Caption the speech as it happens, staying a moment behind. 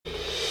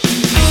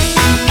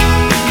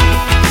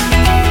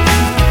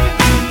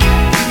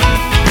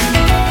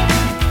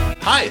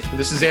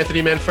this is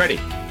Anthony Manfredi.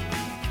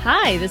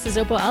 Hi, this is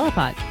Opal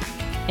Alapat,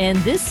 and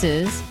this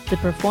is the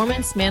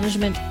Performance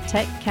Management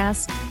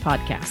TechCast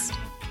podcast.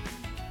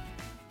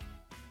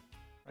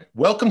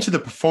 Welcome to the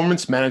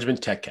Performance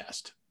Management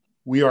TechCast.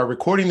 We are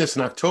recording this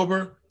in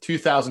October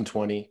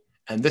 2020,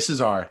 and this is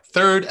our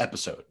third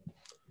episode.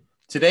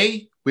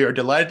 Today, we are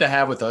delighted to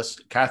have with us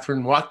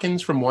Catherine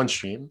Watkins from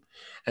OneStream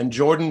and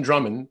Jordan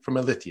Drummond from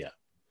Alithya.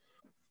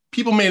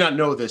 People may not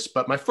know this,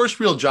 but my first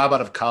real job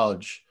out of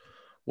college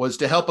was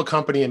to help a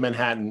company in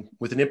Manhattan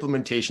with an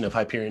implementation of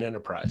Hyperion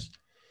Enterprise.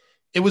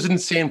 It was an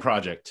insane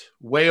project,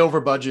 way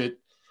over budget,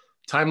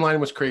 timeline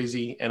was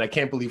crazy, and I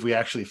can't believe we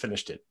actually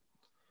finished it.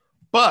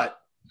 But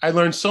I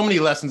learned so many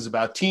lessons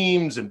about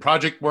teams and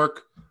project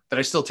work that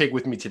I still take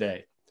with me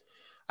today.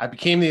 I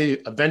became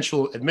the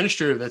eventual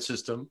administrator of that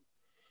system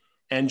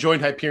and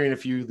joined Hyperion a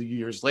few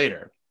years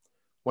later.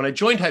 When I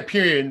joined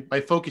Hyperion,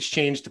 my focus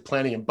changed to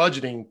planning and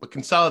budgeting, but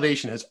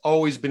consolidation has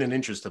always been an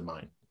interest of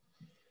mine.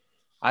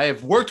 I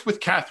have worked with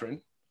Catherine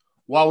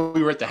while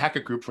we were at the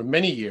Hackett Group for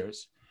many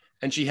years,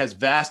 and she has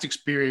vast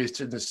experience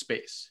in this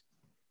space.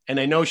 And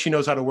I know she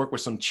knows how to work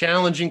with some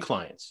challenging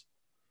clients.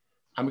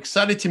 I'm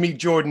excited to meet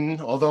Jordan,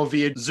 although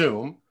via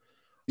Zoom.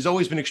 He's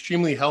always been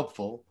extremely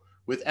helpful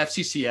with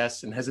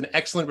FCCS and has an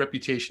excellent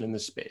reputation in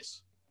this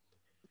space.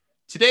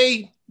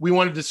 Today, we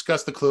want to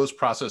discuss the close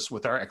process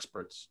with our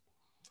experts.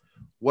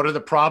 What are the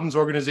problems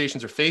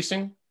organizations are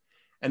facing,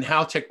 and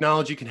how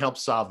technology can help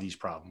solve these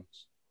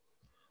problems?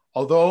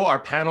 Although our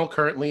panel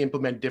currently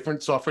implement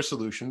different software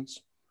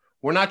solutions,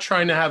 we're not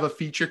trying to have a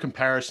feature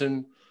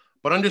comparison,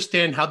 but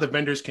understand how the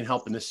vendors can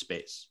help in this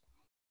space.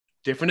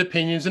 Different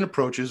opinions and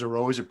approaches are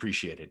always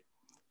appreciated.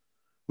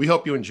 We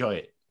hope you enjoy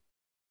it.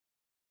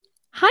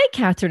 Hi,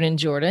 Catherine and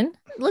Jordan.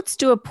 Let's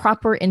do a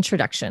proper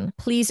introduction.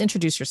 Please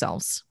introduce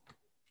yourselves.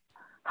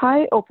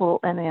 Hi,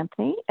 Opal and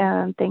Anthony,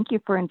 and thank you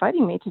for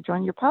inviting me to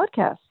join your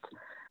podcast.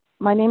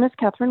 My name is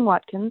Catherine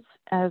Watkins.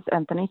 As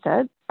Anthony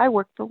said, I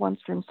work for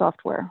OneStream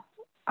Software.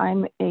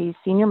 I'm a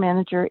senior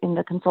manager in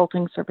the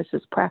consulting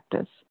services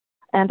practice,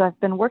 and I've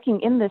been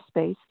working in this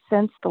space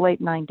since the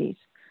late 90s.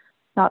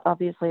 Not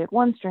obviously at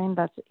OneStream,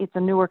 it's a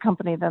newer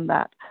company than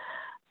that.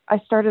 I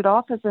started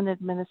off as an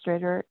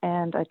administrator,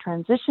 and I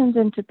transitioned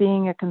into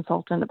being a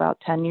consultant about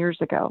 10 years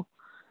ago.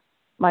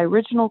 My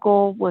original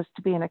goal was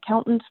to be an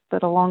accountant,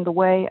 but along the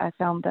way, I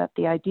found that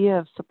the idea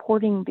of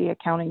supporting the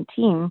accounting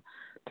team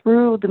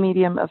through the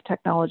medium of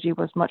technology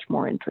was much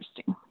more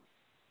interesting.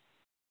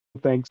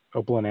 Thanks,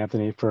 Opal and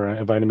Anthony, for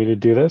inviting me to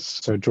do this.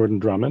 So Jordan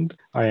Drummond,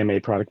 I am a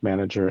product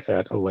manager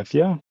at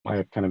Alithya. I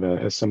have kind of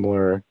a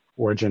similar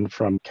origin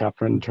from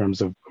Catherine in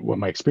terms of what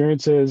my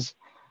experience is.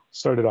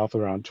 Started off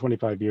around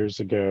 25 years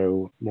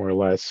ago, more or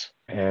less,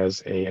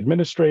 as an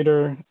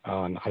administrator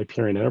on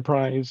Hyperion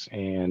Enterprise,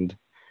 and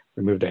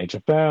we moved to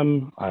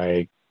HFM.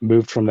 I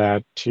moved from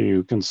that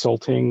to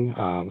consulting. It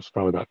was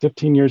probably about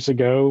 15 years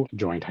ago,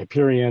 joined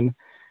Hyperion,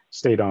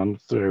 stayed on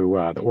through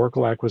the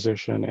Oracle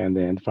acquisition, and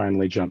then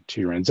finally jumped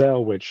to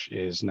Renzel, which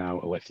is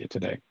now Alithya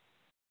today.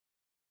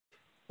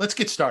 Let's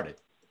get started.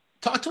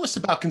 Talk to us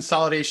about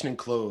consolidation and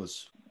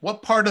close.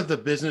 What part of the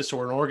business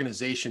or an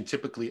organization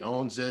typically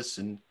owns this,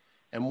 and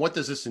what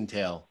does this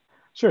entail?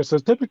 Sure. So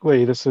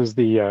typically, this is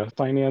the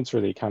finance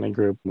or the accounting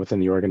group within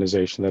the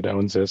organization that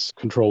owns this,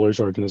 controller's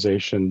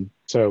organization.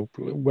 So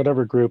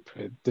whatever group,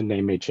 the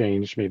name may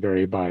change, may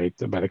vary by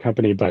the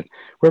company, but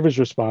whoever's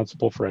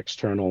responsible for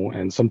external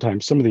and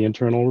sometimes some of the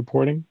internal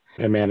reporting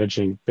and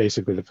managing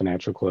basically the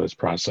financial close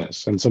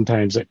process. And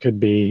sometimes it could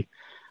be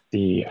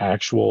the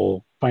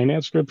actual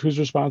finance group who's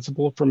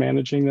responsible for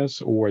managing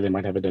this, or they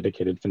might have a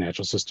dedicated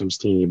financial systems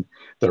team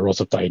that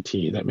rolls up to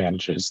IT that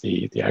manages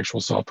the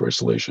actual software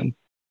solution.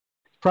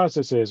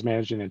 Process is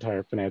managing the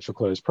entire financial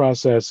close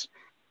process,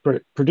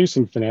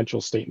 producing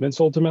financial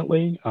statements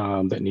ultimately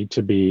that need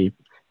to be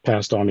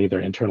passed on either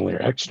internally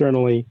or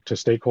externally to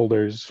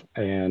stakeholders,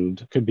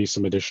 and could be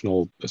some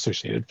additional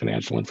associated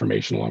financial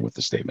information along with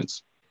the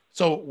statements.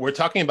 So we're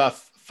talking about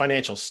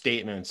financial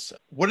statements.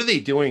 What are they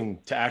doing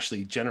to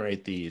actually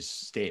generate these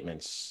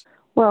statements?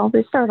 Well,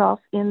 they start off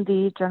in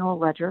the general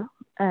ledger,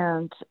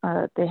 and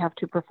they have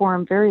to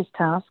perform various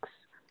tasks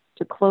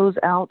to close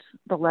out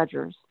the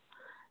ledgers.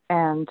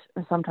 And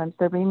sometimes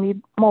there may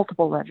be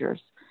multiple ledgers.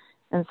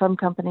 In some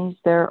companies,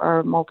 there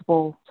are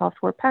multiple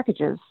software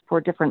packages for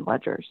different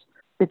ledgers.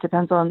 It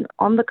depends on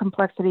the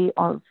complexity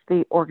of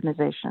the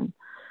organization.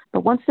 But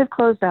once they've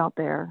closed out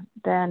there,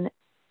 then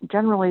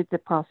generally the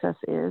process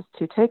is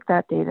to take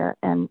that data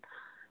and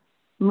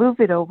move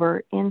it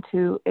over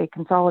into a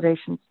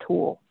consolidations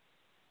tool.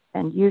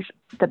 And usually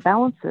the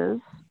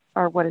balances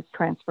are what is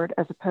transferred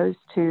as opposed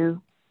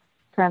to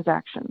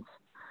transactions.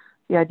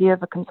 The idea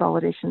of a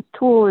consolidations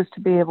tool is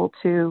to be able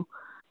to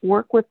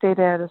work with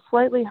data at a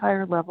slightly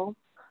higher level,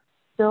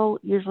 still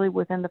usually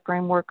within the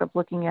framework of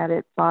looking at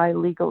it by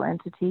legal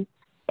entity,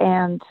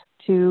 and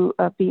to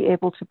be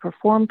able to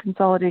perform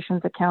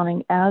consolidations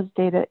accounting as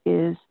data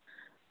is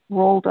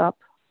rolled up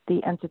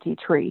the entity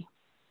tree.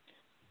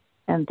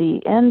 And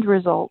the end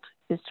result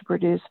is to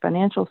produce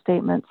financial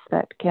statements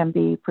that can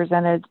be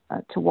presented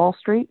to Wall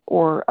Street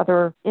or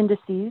other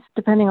indices,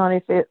 depending on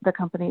if the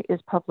company is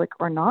public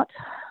or not.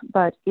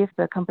 But if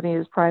the company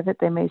is private,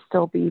 they may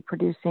still be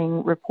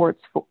producing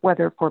reports,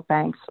 whether for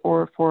banks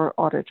or for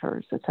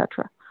auditors,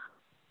 etc.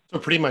 So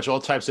pretty much all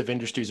types of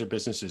industries or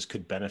businesses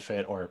could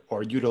benefit or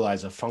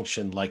utilize a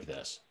function like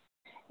this.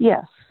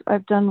 Yes,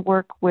 I've done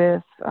work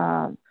with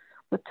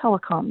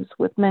telecoms,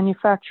 with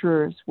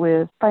manufacturers,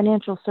 with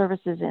financial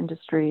services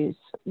industries,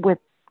 with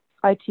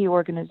IT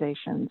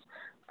organizations.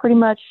 Pretty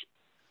much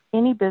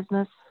any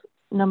business,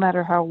 no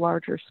matter how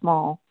large or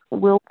small,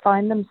 will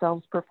find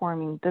themselves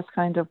performing this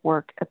kind of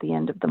work at the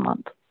end of the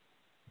month.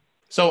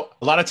 So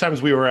a lot of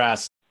times we were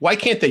asked, why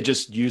can't they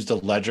just use the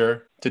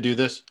ledger to do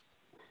this?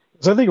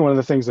 So I think one of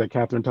the things that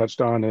Catherine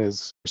touched on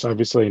is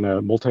obviously in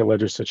a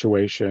multi-ledger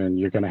situation,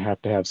 you're going to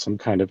have some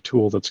kind of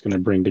tool that's going to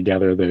bring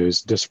together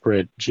those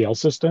disparate GL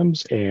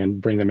systems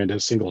and bring them into a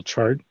single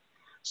chart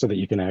so that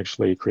you can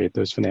actually create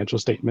those financial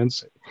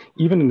statements.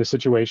 Even in a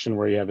situation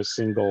where you have a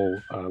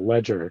single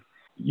ledger,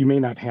 you may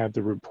not have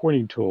the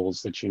reporting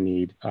tools that you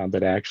need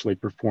that actually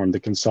perform the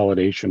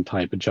consolidation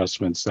type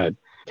adjustments that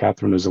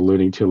Catherine was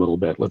alluding to a little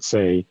bit. Let's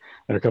say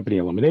intercompany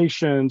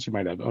eliminations, you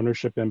might have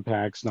ownership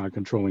impacts,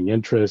 non-controlling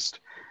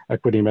interest,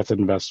 equity method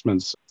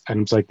investments,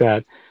 items like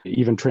that,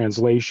 even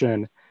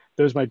translation.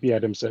 Those might be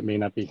items that may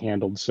not be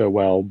handled so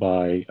well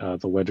by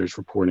the ledger's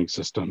reporting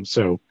system.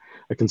 So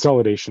a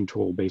consolidation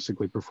tool will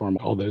basically perform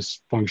all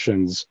those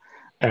functions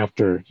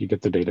after you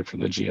get the data from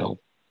the GL.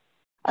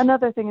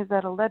 Another thing is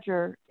that a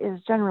ledger is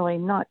generally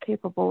not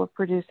capable of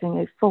producing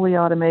a fully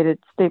automated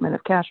statement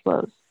of cash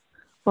flows.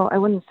 Well, I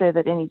wouldn't say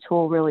that any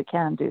tool really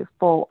can do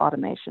full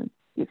automation.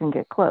 You can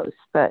get close,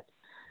 but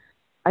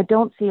I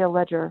don't see a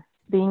ledger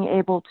being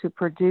able to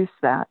produce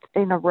that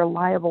in a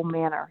reliable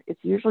manner.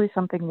 It's usually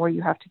something where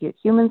you have to get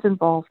humans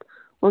involved,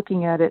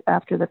 looking at it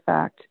after the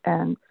fact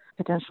and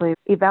potentially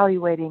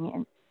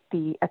evaluating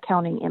the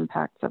accounting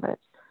impacts of it.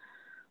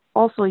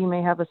 Also, you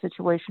may have a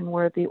situation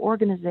where the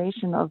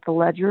organization of the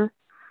ledger,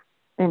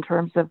 in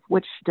terms of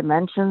which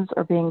dimensions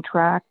are being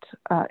tracked,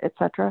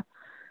 etc.,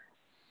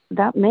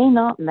 that may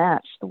not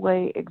match the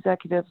way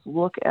executives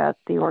look at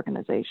the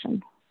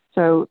organization.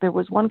 So there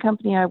was one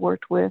company I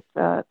worked with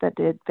that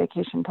did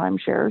vacation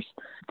timeshares.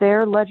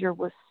 Their ledger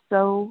was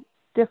so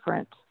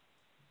different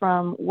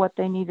from what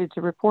they needed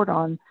to report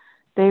on.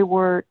 They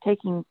were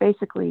taking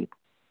basically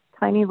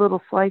tiny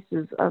little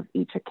slices of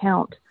each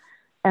account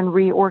and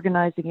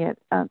reorganizing it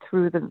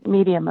through the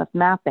medium of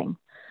mapping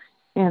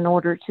in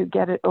order to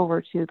get it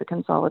over to the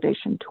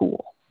consolidation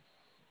tool.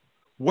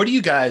 What do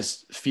you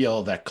guys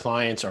feel that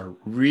clients are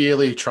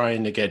really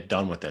trying to get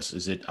done with this?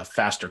 Is it a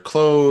faster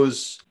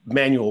close,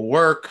 manual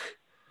work?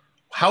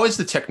 How is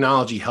the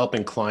technology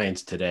helping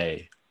clients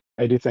today?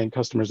 I do think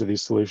customers of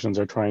these solutions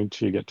are trying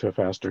to get to a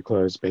faster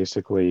close,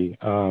 basically.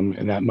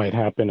 And that might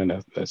happen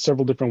in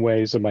several different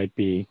ways. It might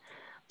be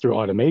through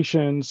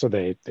automation, so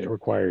it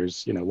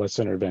requires less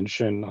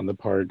intervention on the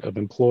part of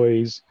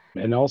employees.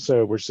 And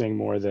also we're seeing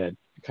more that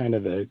kind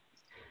of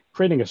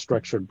creating a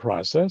structured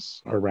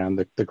process around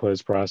the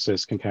close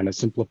process can kind of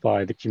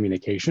simplify the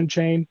communication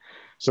chain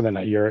so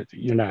that you're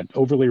not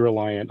overly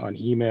reliant on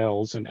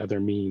emails and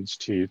other means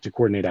to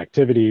coordinate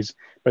activities,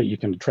 but you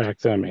can track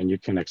them and you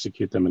can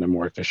execute them in a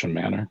more efficient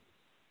manner.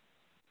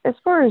 As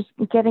far as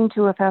getting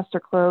to a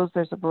faster close,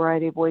 there's a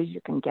variety of ways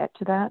you can get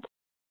to that.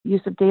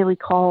 Use of daily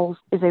calls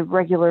is a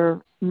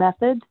regular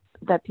method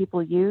that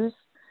people use,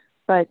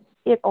 but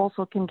it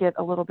also can get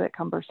a little bit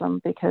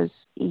cumbersome because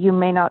you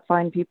may not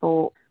find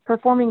people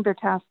performing their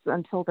tasks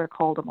until they're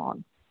called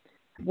upon.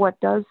 What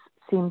does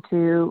seem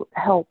to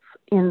help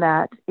in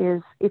that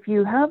is if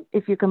you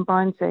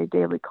combine, say,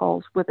 daily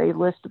calls with a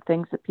list of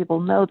things that people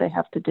know they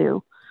have to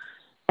do,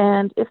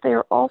 and if they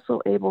are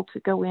also able to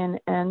go in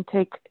and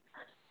take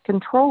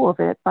control of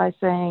it by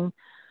saying,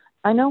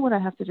 I know what I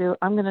have to do,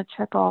 I'm going to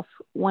check off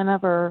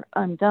whenever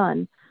I'm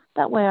done.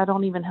 That way I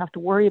don't even have to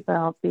worry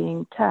about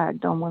being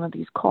tagged on one of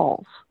these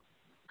calls.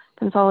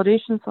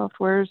 Consolidation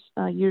softwares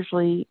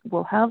usually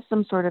will have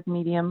some sort of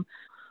medium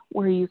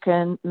where you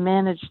can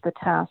manage the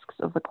tasks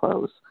of the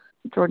close.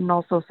 Jordan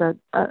also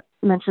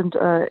mentioned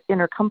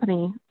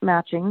intercompany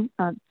matching.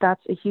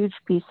 That's a huge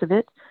piece of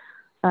it.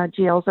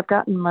 GLs have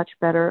gotten much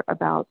better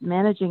about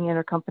managing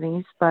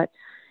intercompanies, but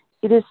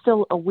it is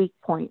still a weak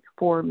point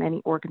for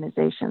many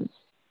organizations.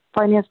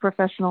 Finance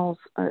professionals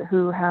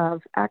who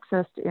have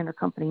access to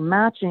intercompany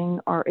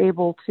matching are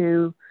able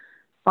to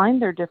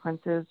find their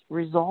differences,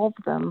 resolve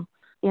them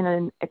in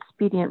an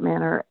expedient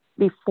manner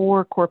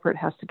before corporate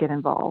has to get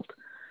involved.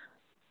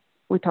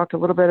 We talked a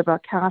little bit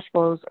about cash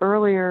flows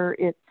earlier.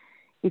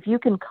 If you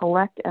can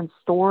collect and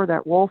store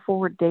that roll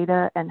forward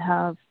data and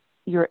have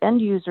your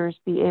end users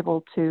be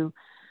able to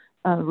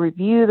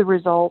review the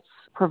results,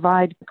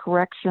 provide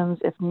corrections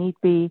if need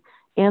be,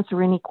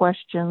 answer any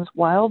questions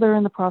while they're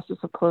in the process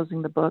of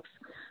closing the books,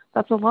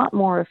 that's a lot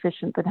more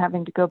efficient than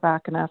having to go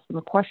back and ask them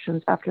the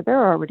questions after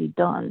they're already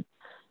done,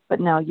 but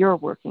now you're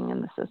working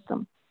in the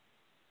system.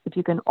 If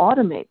you can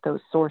automate those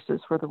sources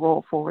for the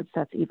roll forwards,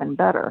 that's even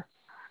better.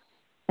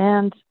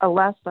 And a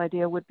last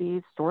idea would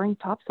be storing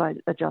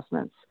topside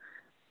adjustments.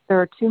 There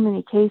are too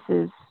many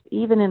cases,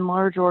 even in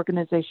large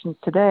organizations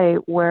today,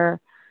 where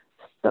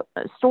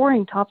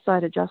storing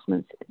topside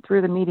adjustments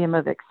through the medium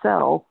of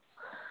Excel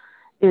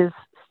is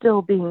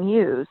still being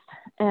used.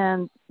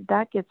 And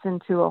that gets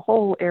into a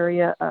whole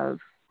area of,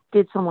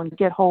 did someone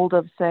get hold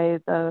of, say,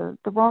 the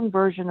wrong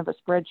version of a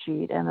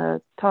spreadsheet and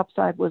a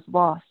topside was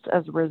lost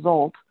as a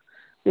result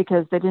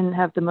because they didn't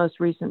have the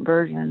most recent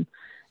version.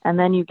 And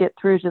then you get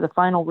through to the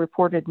final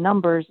reported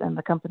numbers and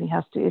the company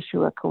has to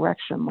issue a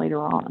correction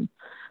later on.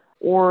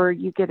 Or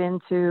you get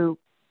into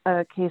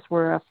a case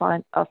where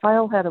a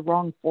file had a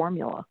wrong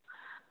formula.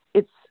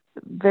 It's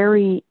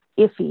very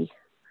iffy.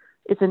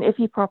 It's an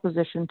iffy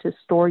proposition to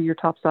store your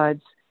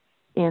topsides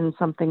in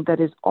something that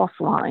is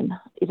offline.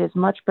 It is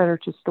much better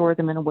to store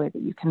them in a way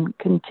that you can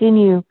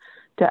continue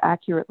to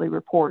accurately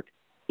report,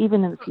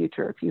 even in the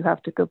future, if you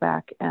have to go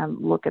back and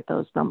look at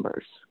those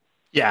numbers.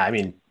 Yeah, I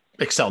mean,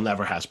 Excel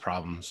never has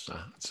problems.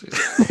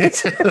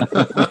 It's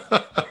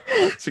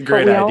a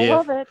great but we idea.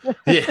 All love it.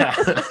 Yeah.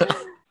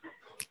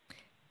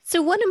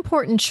 So what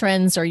important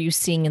trends are you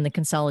seeing in the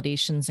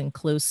consolidations in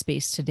closed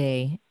space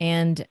today?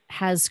 And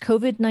has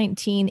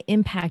COVID-19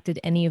 impacted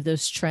any of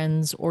those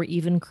trends or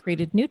even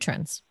created new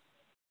trends?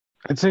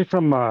 I'd say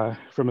from a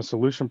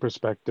solution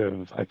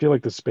perspective, I feel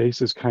like the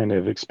space is kind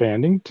of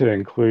expanding to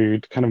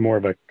include kind of more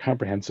of a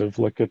comprehensive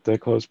look at the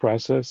close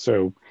process.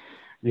 So,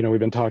 we've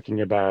been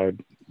talking about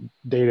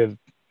data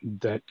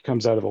that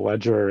comes out of the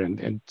ledger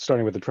and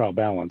starting with the trial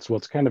balance. Well,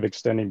 it's kind of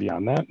extending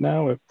beyond that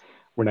now.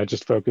 We're not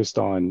just focused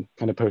on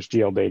kind of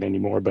post-GL data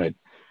anymore, but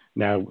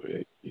now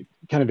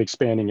kind of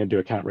expanding into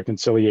account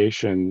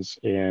reconciliations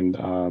and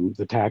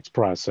the tax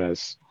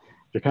process.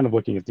 You're kind of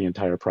looking at the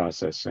entire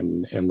process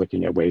and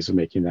looking at ways of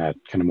making that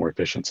kind of more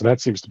efficient. So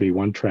that seems to be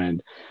one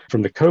trend.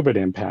 From the COVID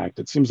impact,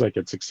 it seems like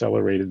it's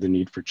accelerated the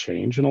need for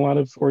change in a lot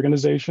of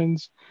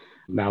organizations.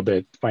 Now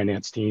that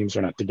finance teams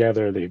are not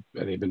together, they've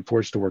been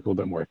forced to work a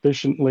little bit more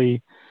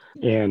efficiently.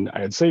 And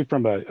I'd say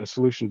from a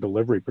solution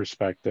delivery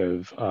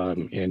perspective,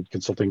 in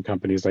consulting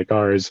companies like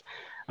ours,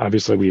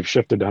 obviously we've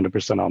shifted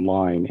 100%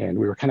 online, and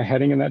we were kind of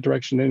heading in that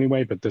direction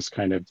anyway, but this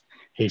kind of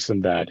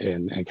hastened that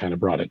and kind of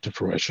brought it to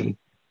fruition.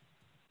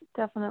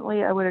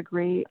 Definitely, I would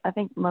agree. I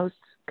think most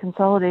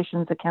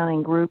consolidations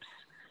accounting groups,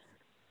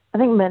 I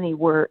think many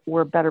were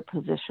better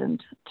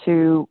positioned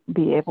to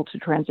be able to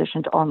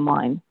transition to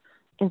online.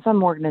 In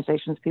some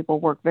organizations, people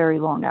work very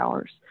long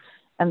hours,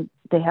 and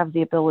they have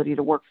the ability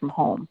to work from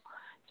home.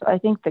 So I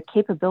think the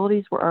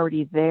capabilities were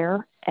already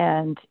there,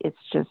 and it's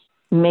just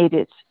made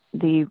it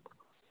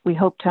we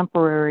hope,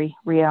 temporary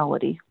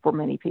reality for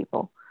many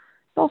people.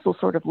 It's also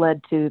sort of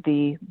led to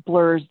the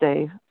Blur's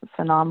Day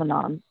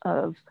phenomenon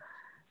of,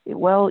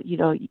 well,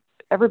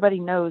 everybody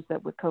knows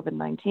that with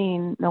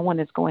COVID-19, no one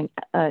is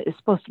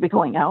supposed to be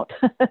going out.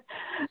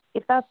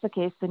 If that's the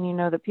case, then you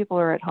know that people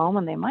are at home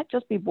and they might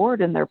just be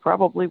bored and they're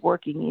probably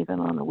working even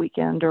on a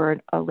weekend or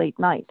a late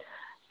night.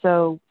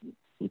 So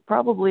you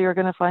probably are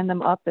going to find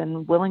them up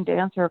and willing to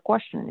answer a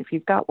question if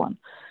you've got one.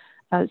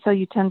 So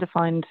you tend to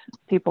find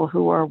people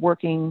who are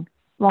working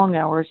long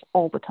hours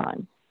all the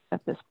time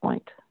at this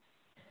point.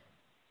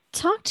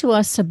 Talk to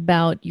us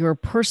about your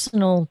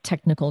personal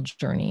technical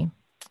journey.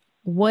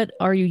 What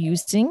are you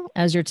using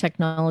as your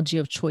technology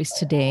of choice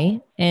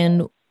today?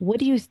 And what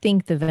do you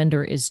think the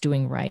vendor is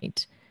doing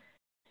right?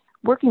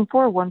 Working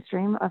for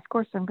OneStream, of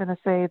course, I'm going to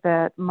say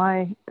that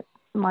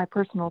my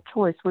personal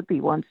choice would be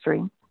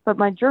OneStream. But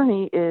my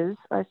journey is,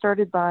 I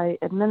started by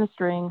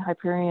administering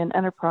Hyperion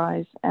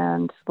Enterprise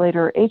and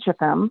later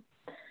HFM.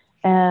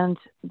 And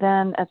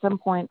then at some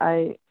point,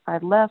 I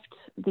left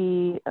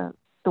the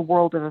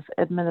world of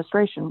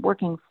administration,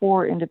 working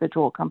for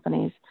individual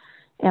companies,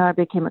 and I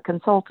became a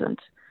consultant.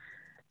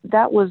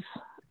 That was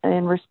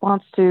in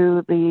response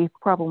to the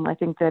problem, I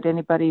think, that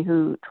anybody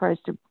who tries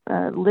to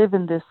live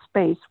in this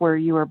space where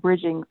you are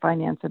bridging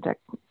finance and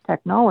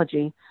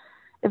technology,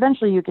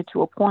 eventually you get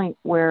to a point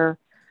where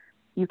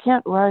you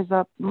can't rise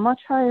up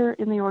much higher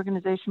in the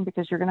organization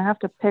because you're going to have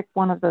to pick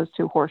one of those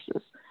two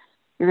horses.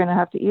 You're going to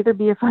have to either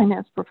be a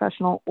finance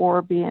professional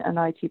or be an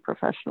IT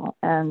professional.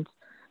 And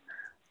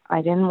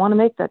I didn't want to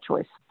make that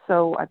choice.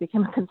 So I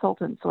became a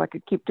consultant so I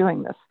could keep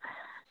doing this.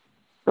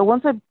 So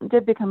once I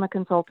did become a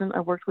consultant,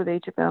 I worked with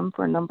HFM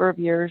for a number of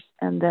years.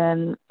 And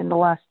then in the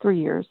last 3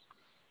 years,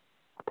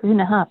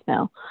 3.5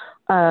 now,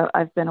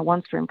 I've been a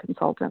OneStream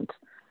consultant.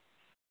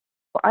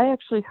 I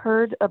actually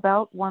heard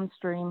about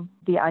OneStream,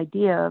 the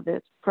idea of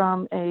it,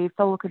 from a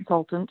fellow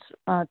consultant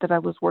that I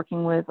was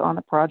working with on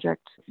a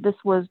project. This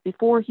was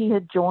before he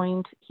had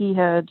joined. He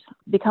had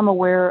become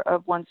aware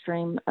of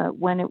OneStream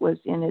when it was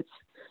in its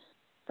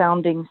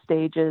founding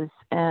stages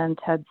and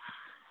had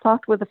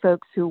talked with the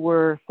folks who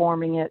were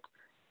forming it,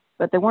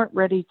 but they weren't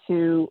ready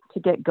to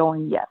get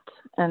going yet.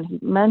 And he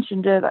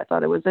mentioned it. I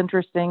thought it was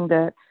interesting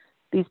that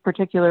these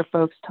particular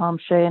folks, Tom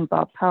Shea and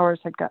Bob Powers,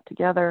 had got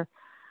together.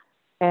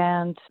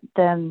 And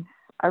then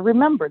I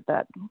remembered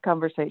that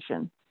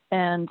conversation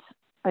and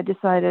I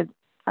decided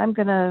I'm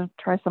going to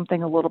try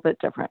something a little bit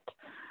different.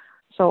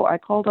 So I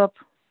called up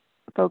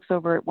folks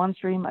over at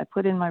OneStream. I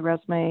put in my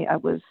resume. I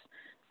was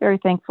very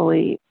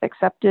thankfully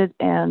accepted,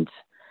 and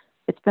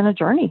it's been a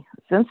journey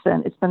since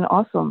then. It's been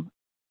awesome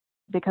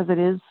because it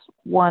is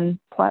one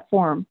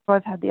platform. So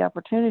I've had the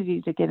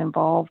opportunity to get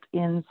involved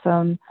in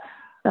some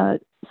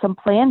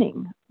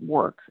planning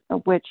work,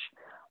 which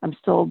I'm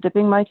still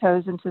dipping my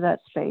toes into that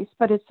space,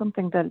 but it's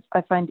something that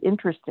I find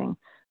interesting.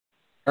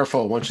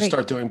 Careful, once you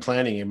start doing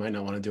planning, you might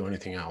not want to do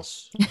anything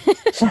else.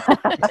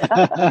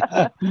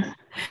 I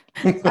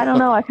don't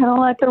know. I kind of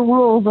like the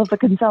rules of the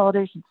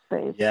consolidation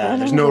space. Yeah, Planning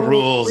there's no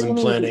rules in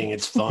planning. easy.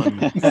 It's fun.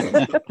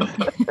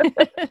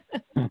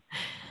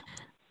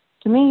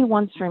 To me,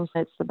 OneStream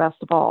is the best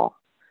of all.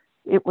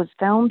 It was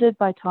founded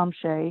by Tom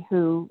Shea,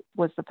 who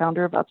was the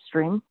founder of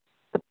Upstream,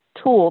 the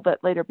tool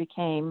that later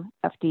became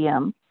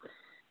FDM.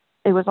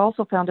 It was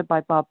also founded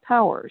by Bob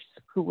Powers,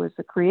 who was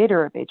the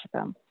creator of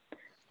HFM.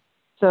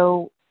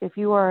 So if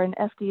you are an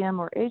FDM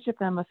or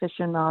HFM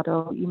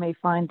aficionado, you may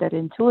find that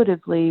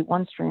intuitively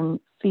OneStream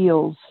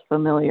feels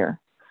familiar.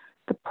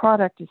 The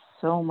product is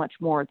so much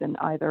more than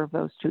either of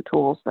those two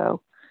tools,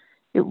 though.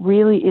 It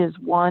really is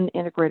one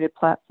integrated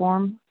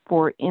platform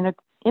for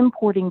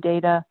importing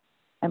data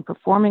and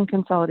performing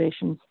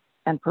consolidations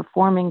and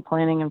performing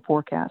planning and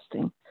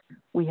forecasting.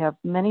 We have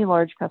many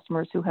large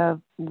customers who have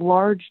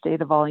large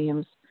data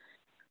volumes.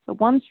 The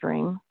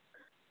OneStream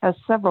has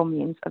several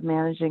means of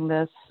managing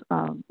this,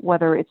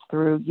 whether it's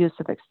through use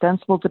of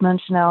extensible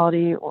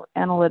dimensionality or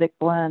analytic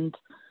blend.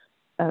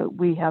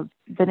 We have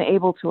been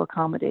able to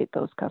accommodate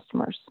those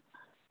customers.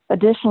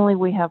 Additionally,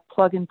 we have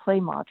plug-and-play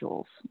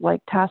modules like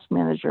Task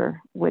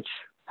Manager, which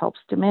helps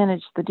to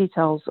manage the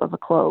details of a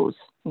close,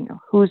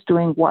 who's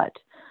doing what,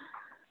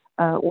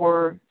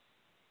 or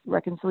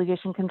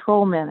Reconciliation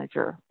Control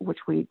Manager, which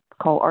we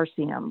call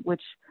RCM,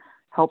 which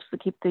helps to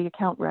keep the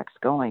account recs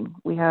going.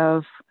 We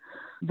have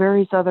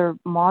various other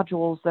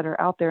modules that are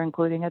out there,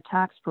 including a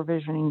tax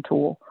provisioning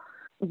tool.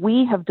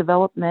 We have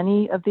developed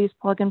many of these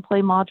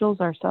plug-and-play modules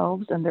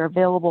ourselves, and they're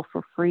available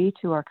for free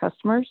to our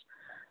customers.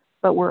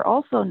 But we're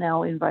also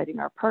now inviting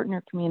our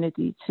partner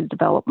community to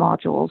develop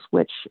modules,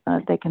 which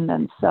they can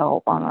then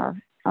sell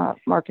on our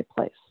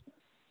marketplace.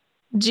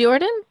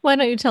 Jordan, why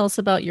don't you tell us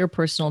about your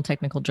personal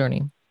technical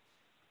journey?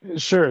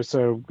 Sure.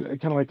 So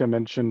kind of like I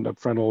mentioned up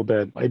front a little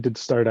bit, I did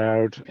start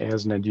out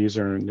as an end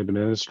user and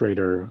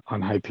administrator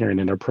on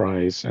Hyperion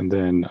Enterprise, and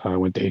then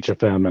went to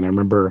HFM. And I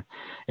remember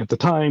at the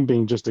time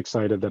being just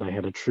excited that I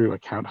had a true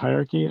account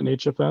hierarchy in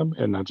HFM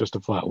and not just a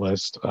flat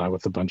list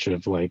with a bunch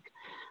of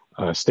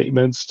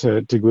statements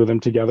to glue them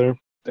together.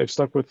 I've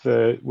stuck with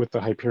the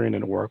Hyperion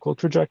and Oracle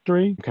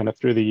trajectory kind of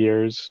through the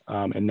years,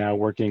 and now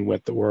working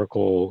with the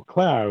Oracle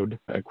Cloud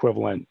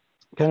equivalent.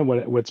 Kind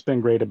of what's been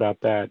great about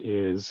that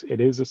is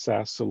it is a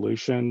SaaS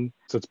solution.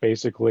 So it's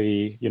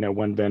basically,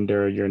 one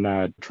vendor, you're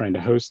not trying to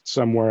host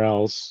somewhere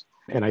else.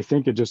 And I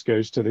think it just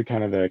goes to the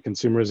kind of the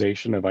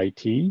consumerization of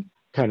IT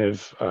kind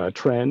of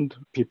trend.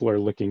 People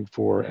are looking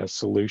for a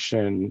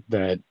solution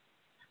that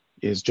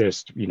is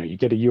just, you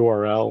get a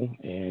URL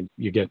and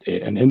you get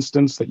an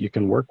instance that you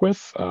can work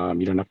with.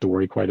 You don't have to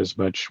worry quite as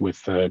much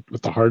with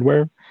the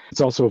hardware.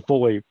 It's also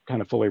fully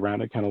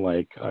rounded, kind of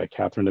like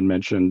Catherine had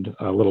mentioned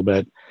a little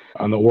bit.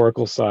 On the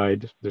Oracle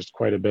side, there's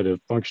quite a bit of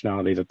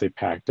functionality that they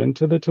packed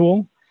into the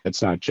tool.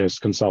 It's not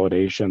just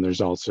consolidation. There's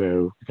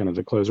also kind of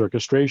the close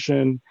orchestration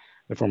in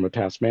the form of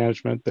task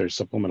management. There's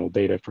supplemental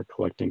data for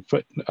collecting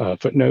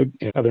footnote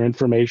and other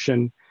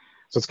information.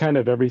 So it's kind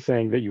of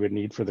everything that you would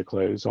need for the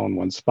close all in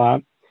one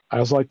spot. I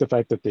also like the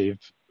fact that they've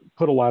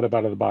put a lot of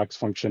out-of-the-box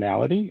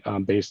functionality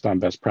based on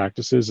best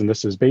practices. And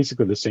this is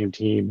basically the same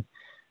team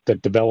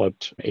that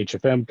developed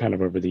HFM kind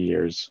of over the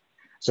years.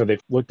 So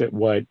they've looked at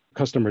what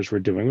customers were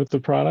doing with the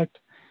product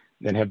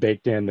and have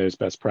baked in those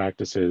best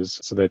practices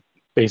so that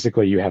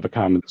basically you have a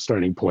common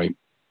starting point.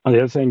 And the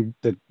other thing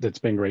that's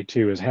been great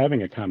too is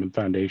having a common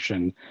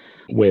foundation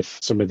with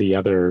some of the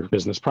other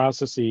business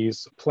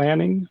processes,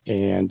 planning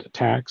and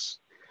tax.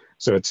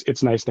 So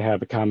it's nice to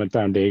have a common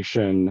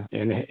foundation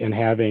and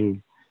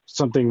having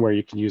something where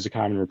you can use a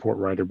common report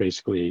writer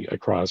basically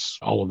across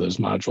all of those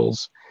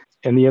modules.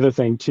 And the other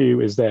thing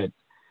too is that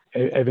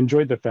I've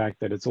enjoyed the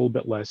fact that it's a little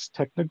bit less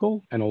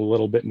technical and a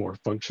little bit more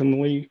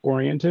functionally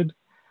oriented.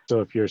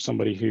 So if you're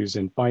somebody who's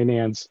in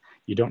finance,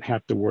 you don't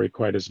have to worry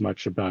quite as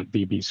much about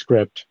VB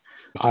script.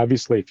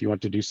 Obviously, if you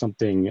want to do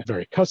something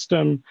very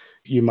custom,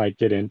 you might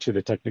get into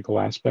the technical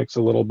aspects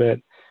a little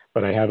bit.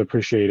 But I have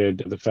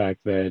appreciated the fact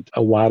that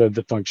a lot of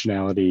the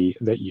functionality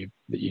that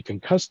you can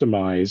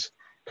customize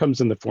comes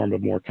in the form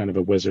of more kind of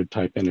a wizard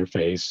type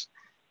interface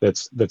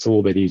that's a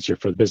little bit easier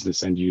for the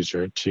business end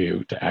user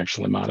to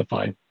actually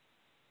modify.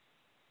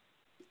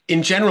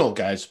 In general,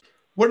 guys,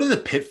 what are the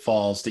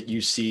pitfalls that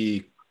you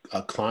see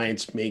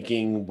clients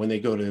making when they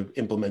go to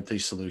implement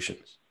these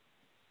solutions?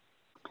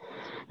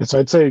 And so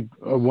I'd say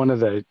one of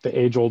the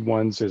age-old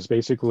ones is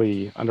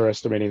basically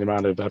underestimating the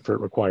amount of effort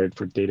required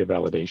for data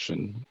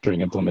validation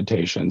during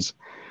implementations.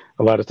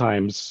 A lot of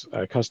times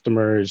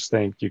customers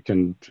think you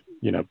can,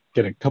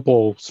 get a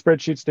couple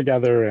spreadsheets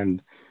together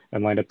and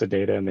and line up the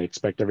data, and they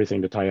expect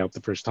everything to tie out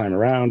the first time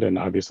around. And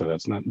obviously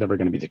that's not never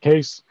going to be the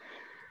case.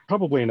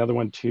 Probably another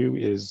one too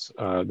is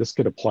this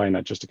could apply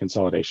not just to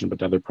consolidation, but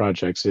to other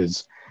projects,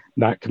 is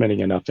not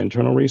committing enough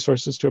internal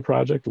resources to a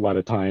project. A lot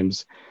of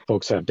times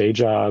folks have day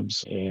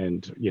jobs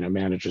and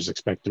managers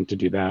expect them to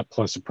do that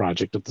plus a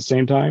project at the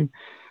same time.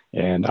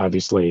 And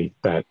obviously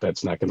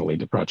that's not going to lead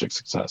to project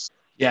success.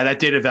 Yeah, that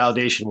data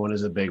validation one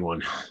is a big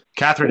one.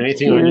 Catherine,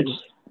 anything on you?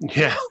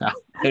 Yeah,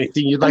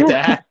 anything you'd like to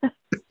add?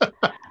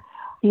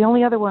 The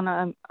only other one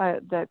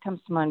that comes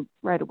to mind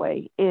right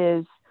away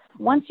is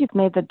once you've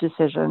made the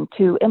decision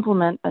to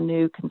implement a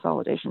new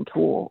consolidation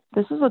tool,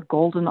 this is a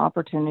golden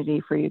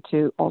opportunity for you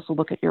to also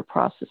look at your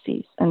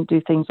processes and do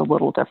things a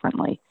little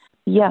differently.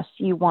 Yes,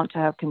 you want to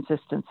have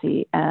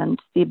consistency and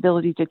the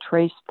ability to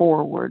trace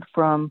forward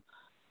from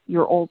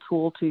your old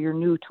tool to your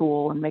new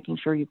tool and making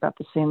sure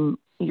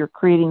you're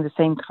creating the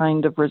same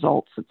kind of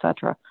results,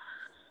 etc.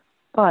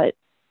 But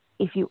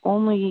if you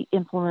only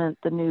implement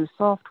the new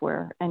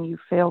software and you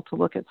fail to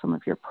look at some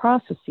of your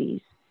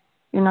processes,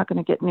 you're not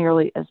going to get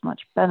nearly as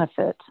much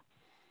benefit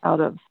out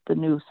of the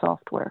new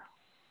software.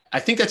 I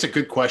think that's a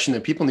good question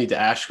that people need to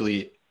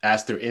actually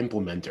ask their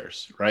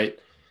implementers, right?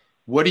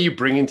 What are you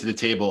bringing to the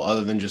table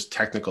other than just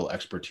technical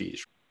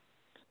expertise?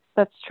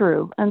 That's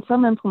true. And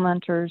some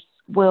implementers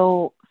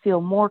will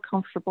feel more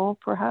comfortable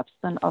perhaps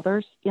than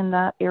others in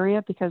that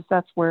area because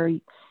that's where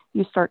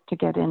you start to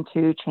get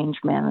into change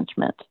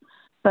management.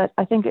 But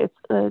I think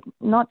it's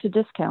not to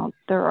discount.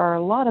 There are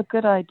a lot of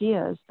good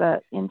ideas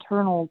that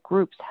internal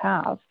groups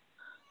have.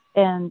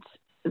 And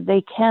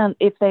they can,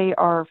 if they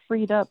are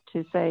freed up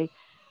to say,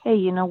 hey,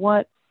 you know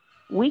what,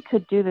 we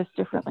could do this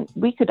differently.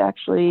 We could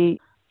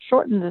actually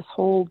shorten this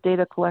whole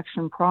data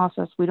collection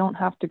process. We don't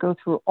have to go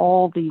through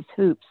all these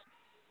hoops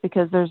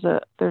because there's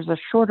a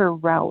shorter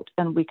route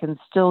and we can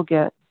still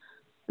get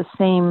the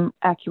same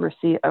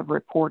accuracy of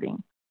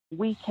reporting.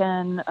 We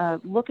can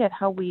look at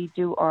how we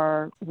do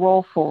our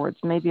roll forwards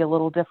maybe a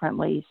little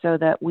differently so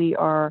that we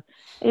are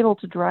able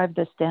to drive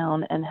this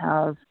down and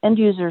have end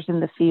users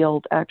in the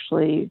field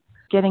actually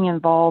getting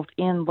involved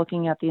in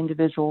looking at the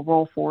individual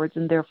roll forwards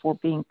and therefore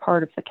being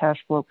part of the cash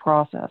flow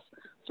process.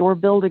 So we're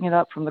building it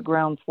up from the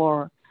ground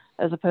floor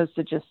as opposed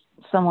to just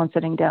someone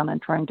sitting down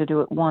and trying to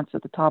do it once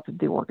at the top of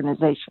the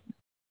organization.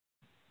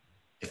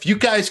 If you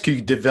guys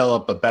could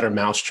develop a better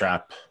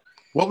mousetrap,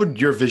 what would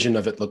your vision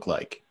of it look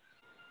like?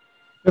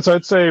 So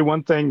I'd say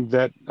one thing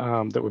that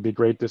would be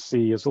great to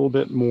see is a little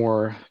bit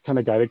more kind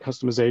of guided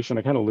customization.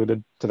 I kind of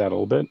alluded to that a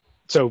little bit.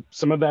 So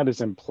some of that is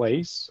in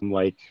place,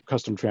 like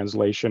custom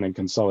translation and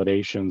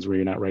consolidations where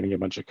you're not writing a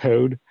bunch of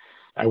code.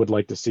 I would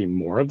like to see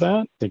more of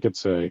that. I think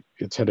it's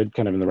headed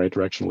kind of in the right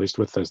direction, at least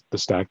with the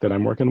stack that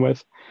I'm working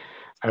with.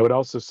 I would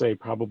also say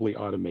probably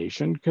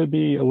automation could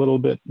be a little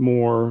bit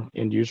more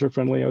end user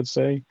friendly, I would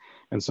say.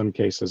 In some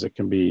cases, it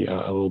can be a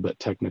little bit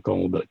technical, a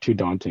little bit too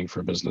daunting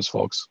for business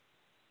folks.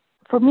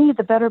 For me,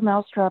 the better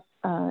mousetrap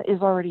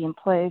is already in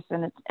place,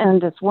 and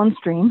it's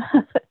OneStream.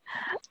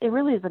 It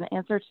really is an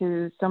answer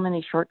to so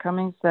many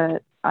shortcomings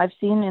that I've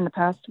seen in the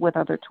past with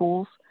other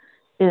tools,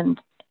 in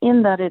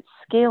that it's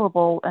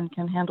scalable and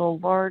can handle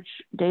large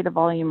data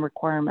volume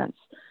requirements,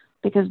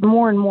 because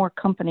more and more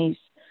companies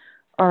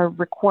are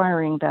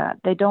requiring that.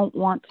 They don't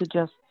want to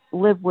just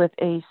live with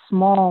a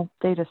small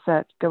data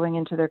set going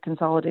into their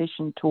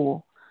consolidation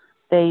tool.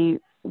 They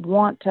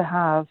want to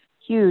have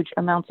huge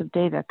amounts of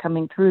data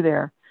coming through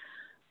there.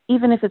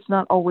 Even if it's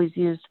not always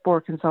used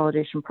for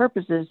consolidation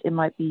purposes, it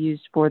might be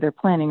used for their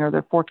planning or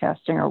their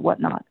forecasting or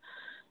whatnot.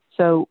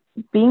 So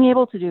being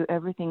able to do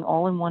everything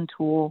all in one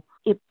tool,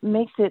 it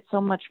makes it so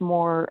much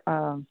more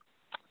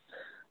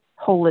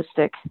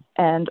holistic,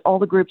 and all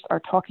the groups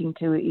are talking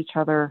to each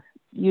other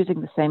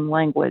using the same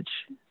language.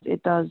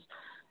 It does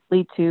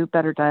lead to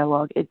better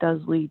dialogue. It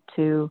does lead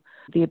to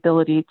the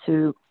ability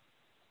to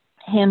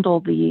handle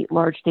the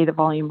large data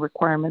volume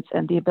requirements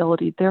and the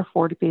ability,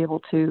 therefore, to be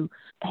able to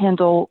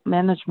handle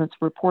management's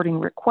reporting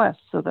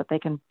requests so that they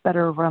can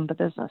better run the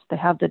business. They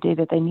have the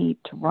data they need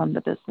to run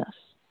the business.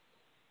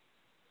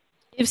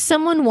 If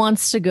someone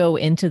wants to go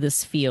into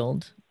this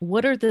field,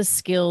 what are the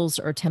skills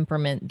or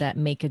temperament that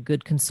make a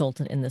good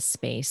consultant in this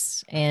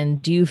space?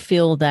 And do you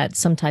feel that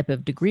some type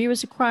of degree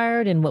was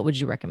required, and what would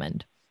you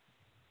recommend?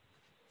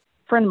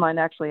 A friend of mine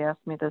actually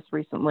asked me this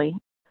recently.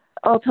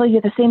 I'll tell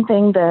you the same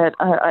thing that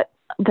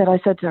I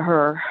said to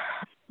her.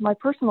 My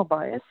personal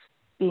bias,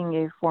 being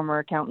a former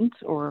accountant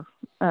or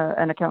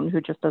an accountant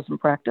who just doesn't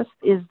practice,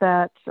 is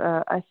that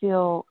I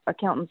feel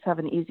accountants have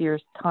an easier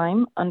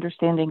time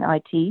understanding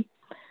IT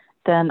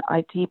than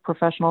IT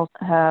professionals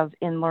have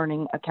in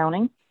learning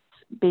accounting,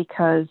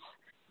 because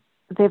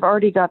they've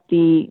already got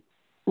the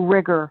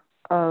rigor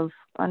of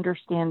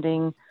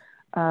understanding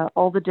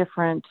all the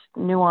different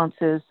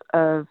nuances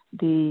of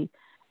the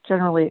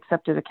generally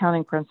accepted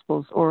accounting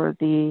principles or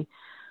the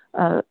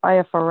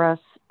IFRS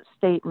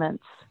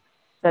statements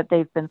that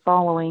they've been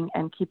following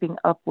and keeping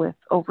up with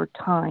over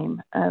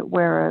time.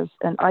 Whereas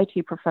an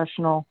IT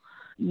professional,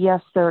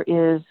 yes, there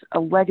is a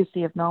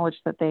legacy of knowledge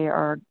that they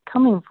are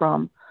coming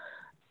from,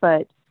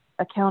 but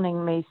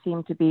accounting may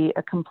seem to be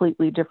a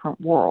completely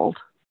different world.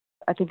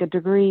 I think a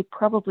degree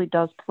probably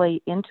does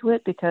play into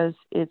it because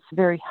it's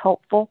very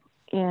helpful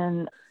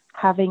in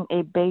having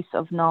a base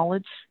of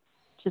knowledge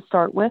to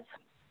start with.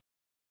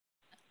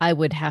 I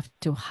would have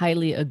to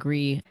highly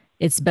agree.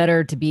 It's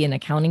better to be an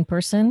accounting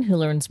person who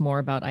learns more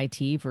about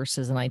IT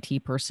versus an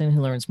IT person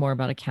who learns more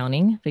about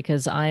accounting,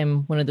 because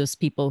I'm one of those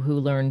people who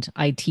learned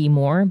IT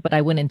more, but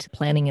I went into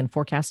planning and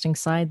forecasting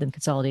side than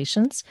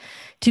consolidations.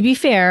 To be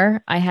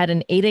fair, I had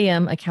an 8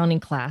 a.m. accounting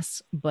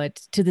class, but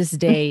to this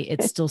day,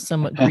 it's still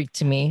somewhat Greek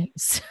to me.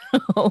 So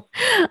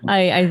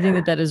I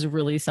think that is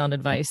really sound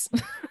advice.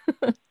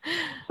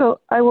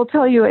 So I will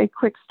tell you a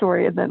quick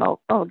story, and then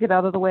I'll get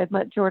out of the way and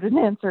let Jordan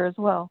answer as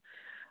well.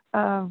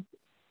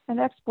 An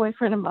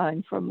ex-boyfriend of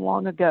mine from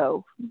long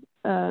ago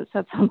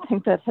said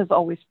something that has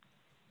always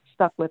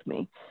stuck with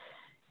me.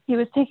 He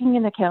was taking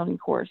an accounting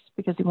course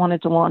because he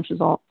wanted to launch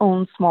his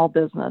own small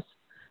business.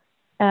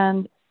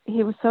 And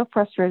he was so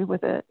frustrated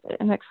with it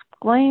and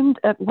exclaimed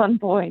at one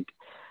point,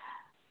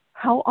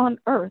 "How on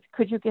earth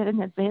could you get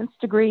an advanced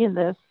degree in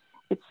this?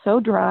 It's so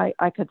dry,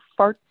 I could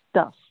fart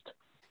dust."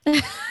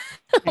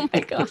 Oh my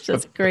gosh,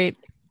 that's great.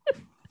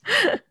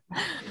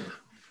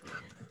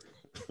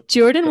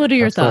 Jordan, what are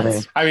your thoughts?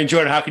 Funny. I mean,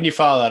 Jordan, how can you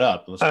follow that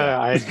up?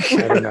 I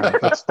don't know.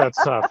 That's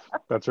tough.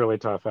 That's really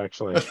tough,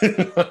 actually.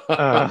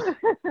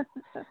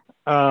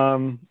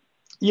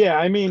 Yeah,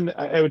 I mean,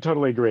 I would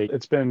totally agree.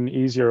 It's been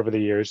easier over the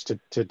years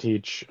to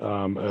teach,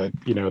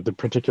 the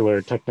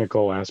particular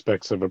technical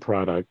aspects of a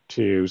product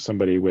to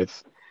somebody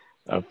with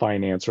a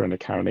finance or an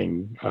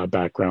accounting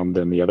background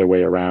than the other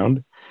way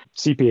around.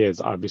 CPA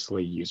is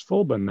obviously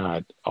useful, but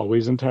not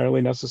always entirely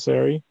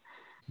necessary.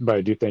 But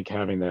I do think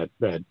having that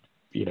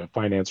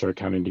finance or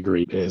accounting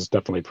degree is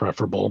definitely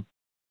preferable.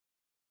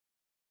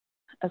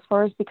 As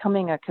far as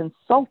becoming a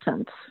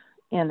consultant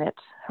in it,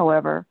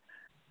 however,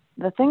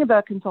 the thing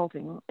about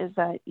consulting is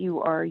that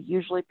you are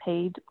usually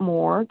paid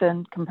more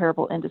than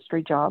comparable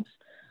industry jobs.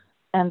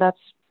 And that's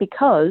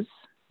because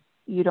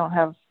you don't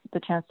have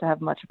the chance to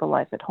have much of a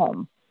life at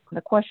home.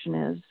 The question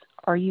is,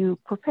 are you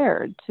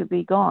prepared to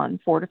be gone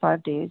 4 to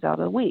 5 days out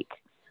of the week,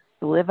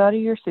 to live out of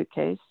your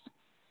suitcase,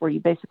 where you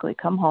basically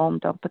come home,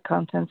 dump the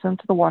contents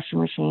into the washing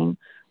machine,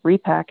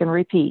 repack and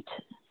repeat,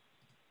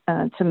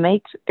 to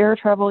make air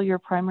travel your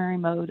primary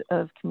mode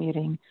of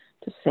commuting,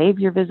 to save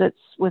your visits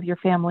with your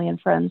family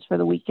and friends for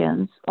the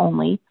weekends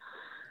only,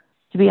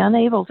 to be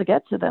unable to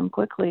get to them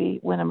quickly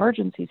when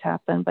emergencies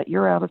happen, but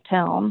you're out of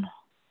town,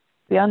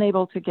 be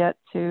unable to get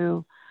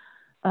to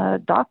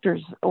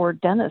doctors or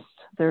dentists.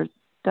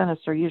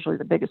 Dentists are usually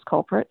the biggest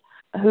culprit,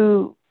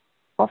 who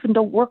often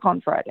don't work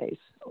on Fridays,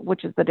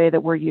 which is the day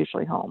that we're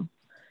usually home.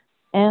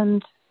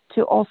 And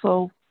to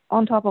also,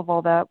 on top of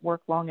all that,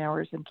 work long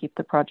hours and keep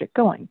the project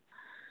going.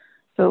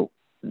 So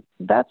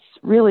that's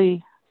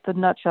really the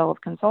nutshell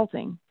of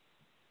consulting.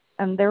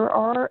 And there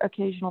are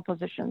occasional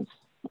positions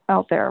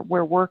out there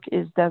where work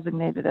is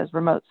designated as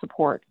remote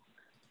support.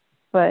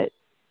 But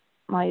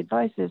my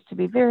advice is to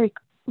be very,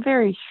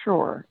 very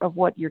sure of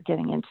what you're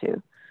getting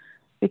into,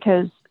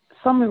 because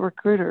some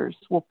recruiters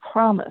will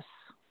promise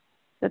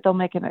that they'll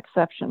make an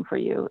exception for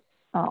you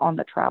on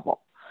the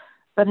travel.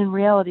 But in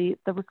reality,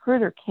 the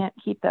recruiter can't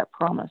keep that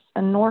promise,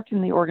 and nor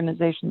can the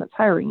organization that's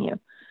hiring you,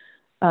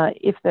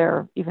 if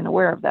they're even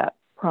aware of that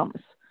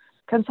promise.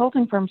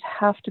 Consulting firms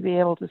have to be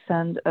able to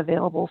send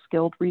available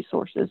skilled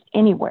resources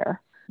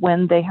anywhere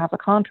when they have a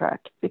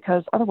contract,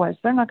 because otherwise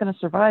they're not going to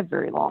survive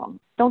very long.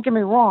 Don't get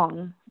me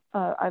wrong.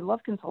 I love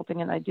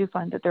consulting, and I do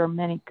find that there are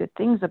many good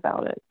things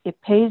about it.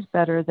 It pays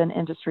better than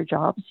industry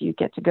jobs. You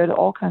get to go to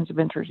all kinds of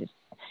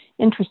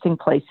interesting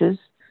places,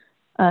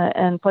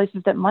 and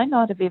places that might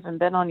not have even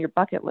been on your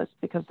bucket list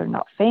because they're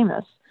not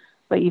famous,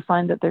 but you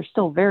find that they're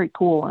still very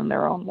cool in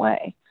their own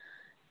way.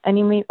 And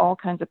you meet all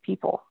kinds of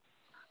people.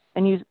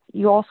 And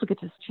you also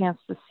get this chance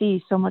to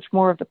see so much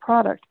more of the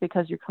product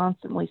because you're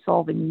constantly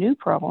solving new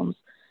problems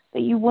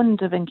that you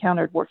wouldn't have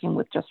encountered working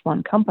with just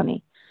one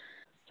company.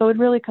 So it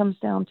really comes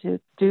down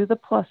to, do the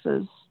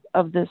pluses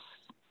of this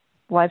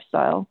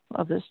lifestyle,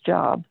 of this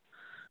job,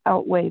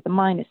 outweigh the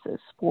minuses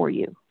for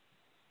you?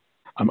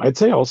 I'd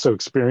say also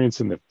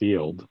experience in the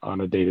field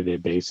on a day-to-day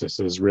basis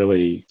is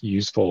really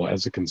useful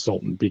as a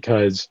consultant,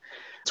 because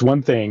it's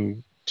one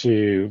thing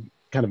to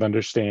kind of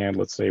understand,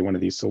 let's say, one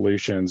of these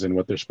solutions and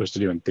what they're supposed to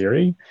do in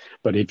theory.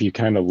 But if you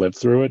kind of live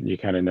through it and you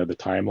kind of know the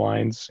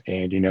timelines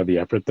and you know the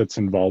effort that's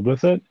involved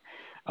with it,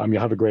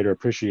 you'll have a greater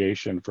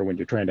appreciation for when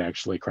you're trying to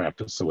actually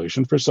craft a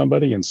solution for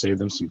somebody and save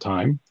them some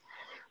time.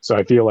 So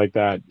I feel like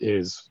that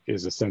is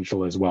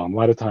essential as well. And a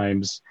lot of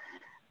times,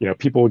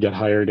 people will get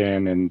hired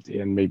in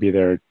and maybe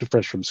they're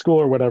fresh from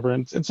school or whatever.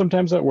 And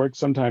sometimes that works,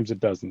 sometimes it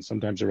doesn't.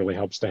 Sometimes it really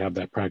helps to have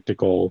that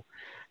practical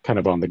kind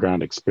of on the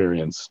ground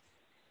experience.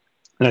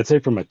 And I'd say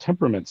from a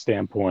temperament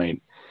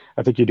standpoint,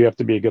 I think you do have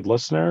to be a good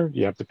listener.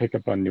 You have to pick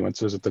up on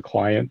nuances of the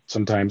client.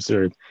 Sometimes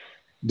they're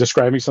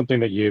describing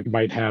something that you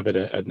might have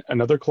at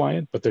another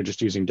client, but they're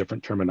just using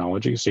different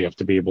terminology. So you have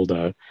to be able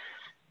to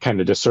kind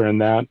of discern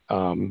that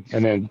and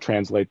then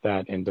translate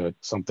that into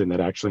something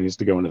that actually needs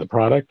to go into the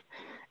product.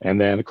 And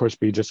then, of course,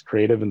 be just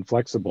creative and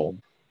flexible.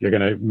 You're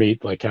going to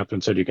meet, like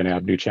Catherine said, you're going to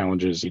have new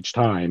challenges each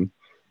time.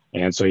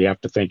 And so you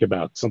have to think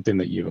about something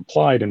that you've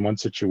applied in one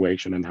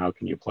situation and how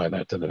can you apply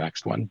that to the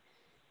next one.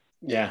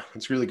 Yeah,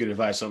 that's really good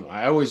advice.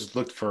 I always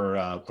looked for,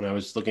 when I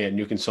was looking at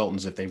new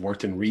consultants, if they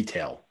worked in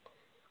retail,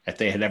 if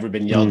they had ever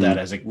been yelled at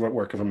as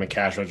working from a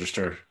cash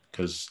register,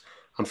 because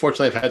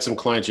unfortunately I've had some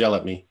clients yell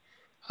at me.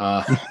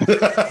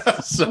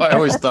 So I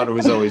always thought it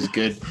was always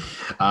good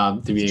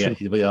to be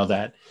yelled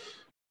at.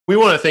 We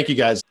want to thank you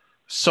guys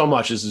so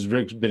much. This has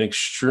been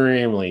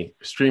extremely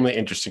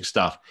interesting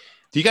stuff.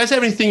 Do you guys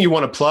have anything you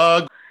want to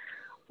plug?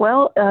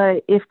 Well,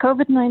 if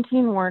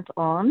COVID-19 weren't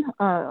on,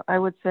 I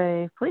would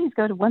say please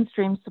go to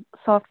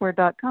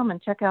onestreamsoftware.com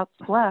and check out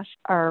Splash,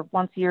 our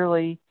once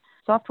yearly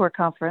software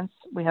conference.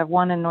 We have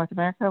one in North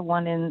America,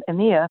 one in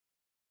EMEA.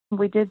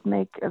 We did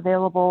make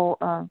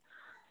available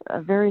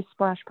various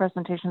Splash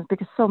presentations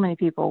because so many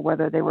people,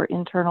 whether they were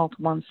internal to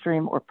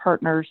OneStream or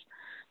partners,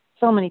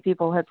 so many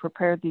people had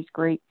prepared these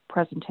great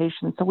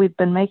presentations. So we've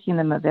been making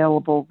them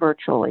available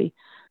virtually.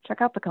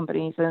 Check out the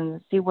companies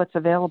and see what's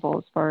available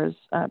as far as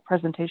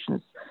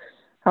presentations.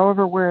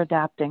 However, we're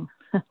adapting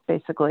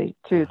basically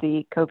to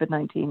the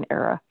COVID-19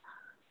 era.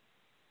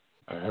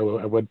 I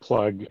would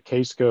plug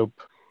Kscope,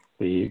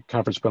 the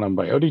conference put on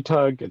by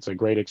ODTUG. It's a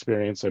great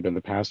experience. I've been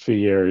the past few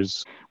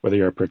years, whether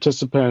you're a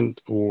participant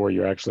or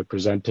you're actually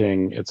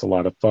presenting, it's a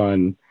lot of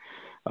fun.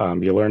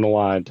 You learn a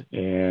lot,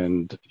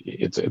 and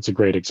it's a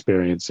great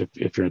experience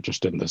if you're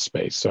interested in this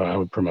space. So I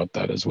would promote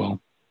that as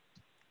well.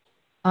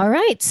 All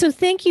right. So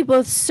thank you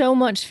both so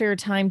much for your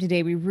time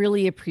today. We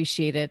really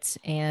appreciate it,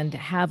 and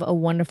have a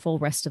wonderful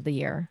rest of the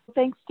year.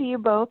 Thanks to you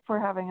both for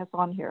having us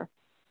on here.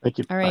 Thank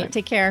you. All right. Bye.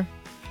 Take care.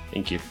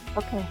 Thank you.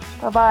 Okay.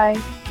 Bye-bye.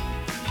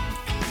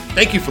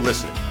 Thank you for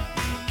listening.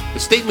 The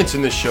statements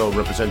in this show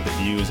represent the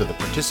views of the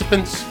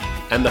participants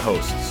and the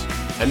hosts,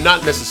 and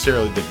not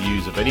necessarily the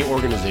views of any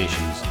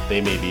organizations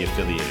they may be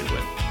affiliated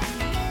with.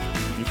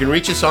 You can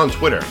reach us on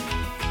Twitter,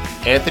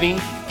 Anthony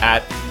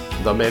at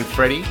The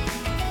Manfredi,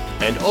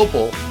 and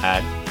Opal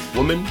at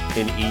Woman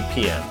in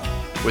EPM,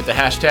 with the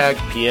hashtag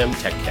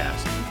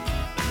PMTechCast.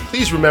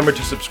 Please remember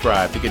to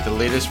subscribe to get the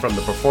latest from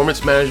the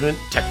Performance Management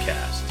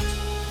TechCast.